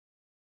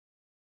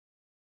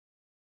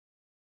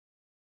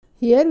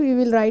Here we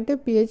will write a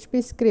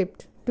PHP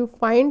script to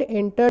find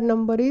entered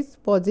number is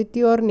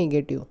positive or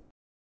negative.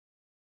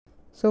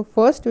 So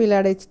first we will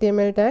add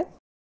HTML tag,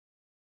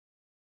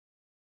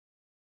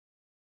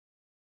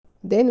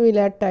 then we will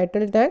add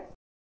title tag,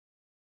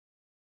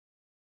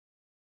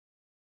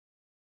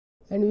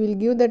 and we will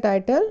give the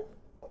title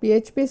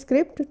PHP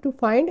script to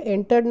find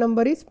entered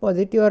number is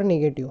positive or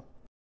negative.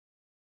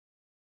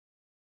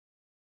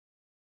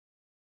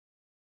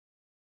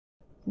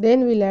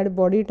 Then we will add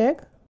body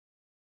tag,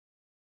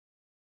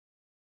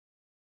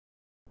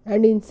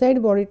 and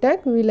inside body tag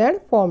we will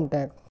add form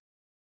tag.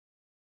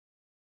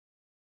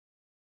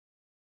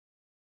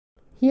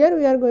 Here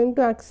we are going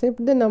to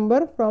accept the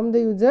number from the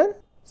user,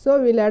 so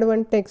we will add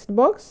one text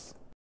box.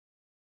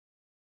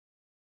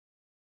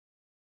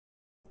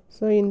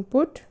 So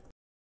input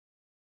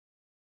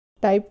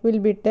type will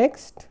be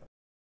text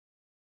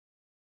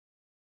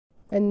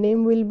and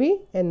name will be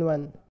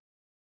N1.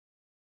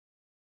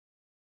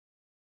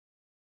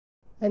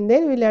 And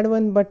then we will add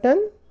one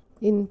button,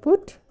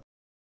 input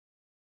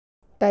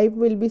type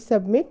will be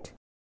submit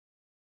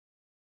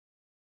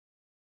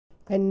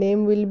and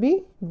name will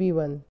be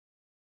B1.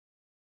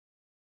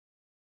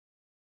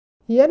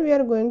 Here we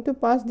are going to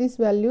pass this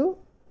value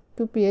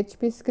to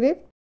PHP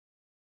script.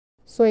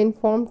 So in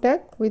form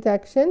tag with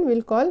action we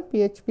will call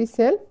PHP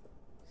self.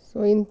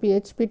 So in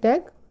PHP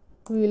tag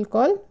we will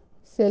call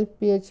self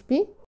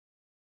PHP,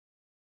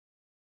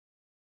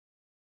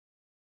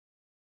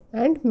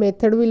 and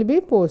method will be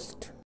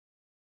post.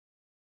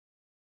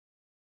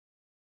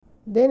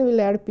 Then we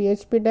will add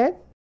PHP tag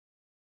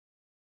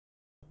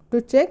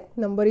to check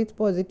number is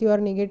positive or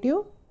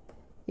negative.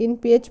 In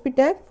PHP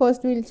tag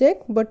first we will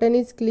check button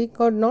is click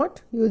or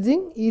not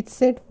using each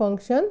set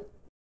function.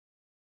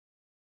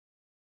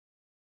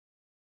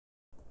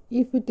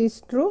 If it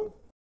is true,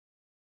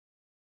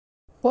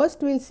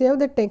 first we will save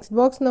the text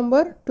box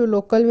number to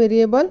local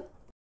variable,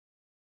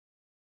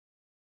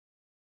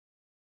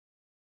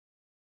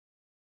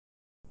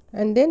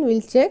 and then we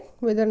will check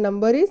whether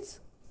number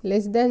is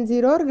less than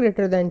 0 or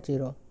greater than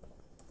 0.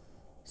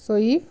 So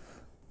if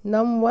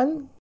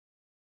num1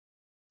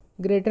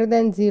 greater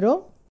than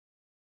 0,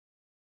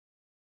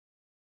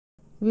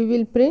 we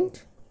will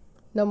print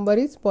number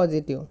is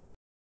positive.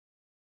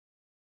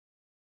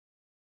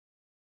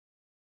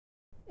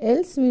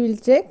 Else we will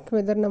check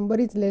whether number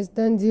is less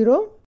than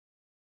 0,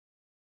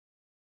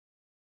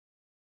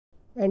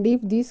 and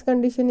if this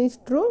condition is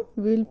true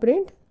we will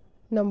print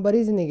number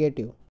is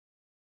negative.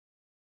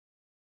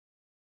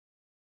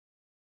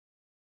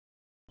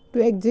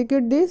 To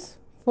execute this,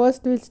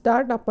 first we will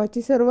start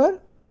Apache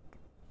server,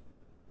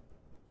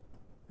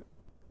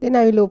 then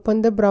I will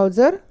open the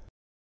browser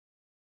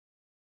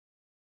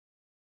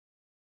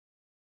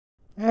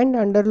and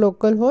under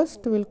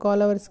localhost we will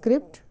call our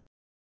script.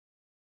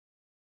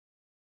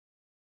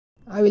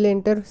 I will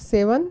enter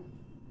 7,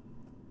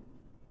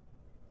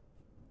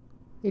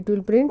 it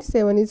will print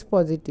 7 is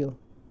positive.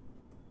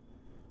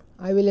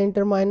 I will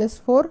enter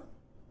 -4,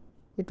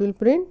 it will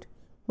print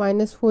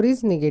 -4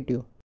 is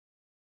negative.